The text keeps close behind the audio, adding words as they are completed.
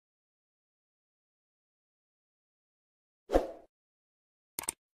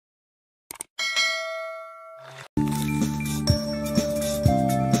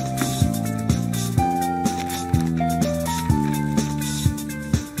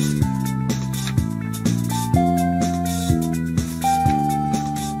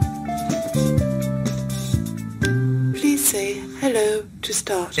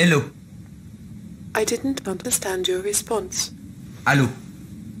start. Hello. I didn't understand your response. Allô.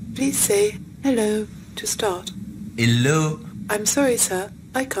 Please say hello to start. Hello. I'm sorry, sir.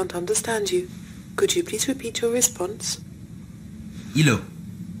 I can't understand you. Could you please repeat your response? Hello.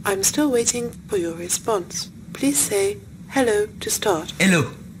 I'm still waiting for your response. Please say hello to start.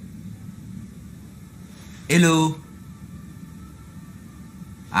 Hello. Hello.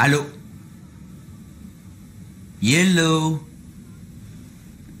 Allô. Hello.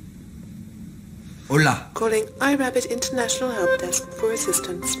 Hola. Calling iRabbit International Help Desk for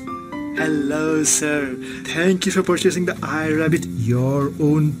assistance. Hello, sir. Thank you for purchasing the iRabbit, your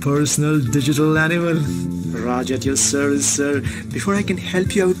own personal digital animal. Raj at your service, sir. Before I can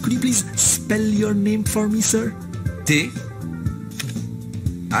help you out, could you please spell your name for me, sir? T.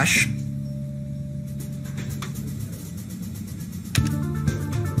 H.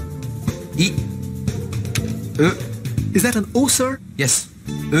 I. E. Is that an O, sir? Yes.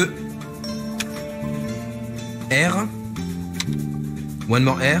 E. R. One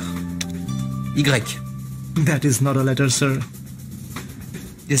more R. Y. That is not a letter, sir.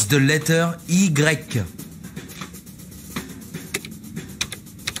 It's the letter Y.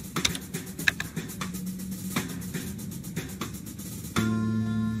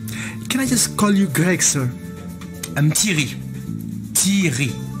 Can I just call you Greg, sir? I'm Thierry.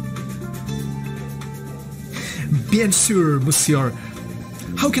 Thierry. Bien sûr, monsieur.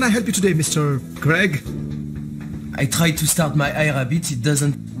 How can I help you today, Mr. Greg? I tried to start my iRabbit, it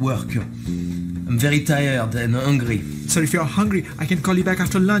doesn't work. I'm very tired and hungry. Sir, if you're hungry, I can call you back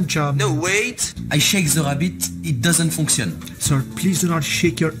after lunch. No, wait! I shake the rabbit, it doesn't function. Sir, please do not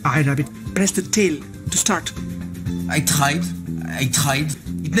shake your iRabbit. Press the tail to start. I tried,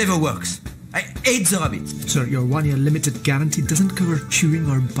 it never works. I hate the rabbit. Sir, your 1-year limited guarantee doesn't cover chewing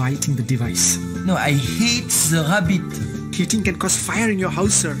or biting the device. No, I hate the rabbit. Heating can cause fire in your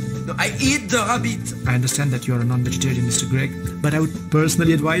house, sir. No, I eat the rabbit. I understand that you are a non-vegetarian, Mr. Greg, but I would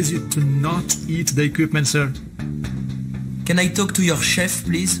personally advise you to not eat the equipment, sir. Can I talk to your chef,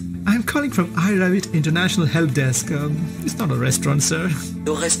 please? I'm calling from iRabbit International Help Desk. It's not a restaurant, sir.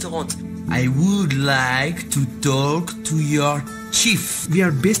 No restaurant. I would like to talk to your chief. We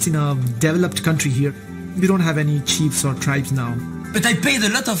are based in a developed country here. We don't have any chiefs or tribes now. But I paid a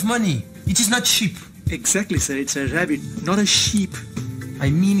lot of money. It is not cheap. Exactly, sir. It's a rabbit, not a sheep. I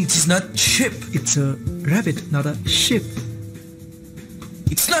mean, it is not cheap. It's a rabbit, not a ship.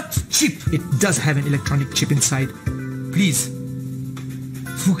 It's not cheap. It does have an electronic chip inside. Please,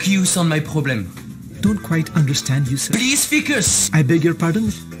 focus on my problem. Don't quite understand you, sir. Please focus. I beg your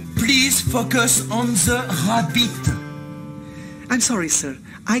pardon? Please focus on the rabbit. I'm sorry, sir.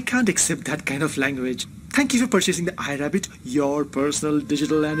 I can't accept that kind of language. Thank you for purchasing the iRabbit, your personal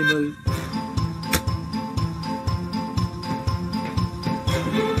digital animal.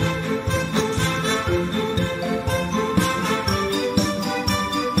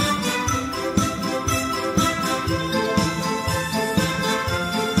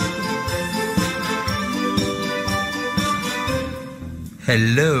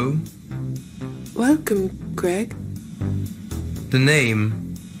 Hello. Welcome, Greg. The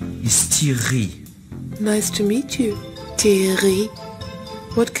name is Thierry. Nice to meet you, Thierry.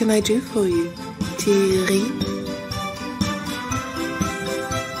 What can I do for you, Thierry?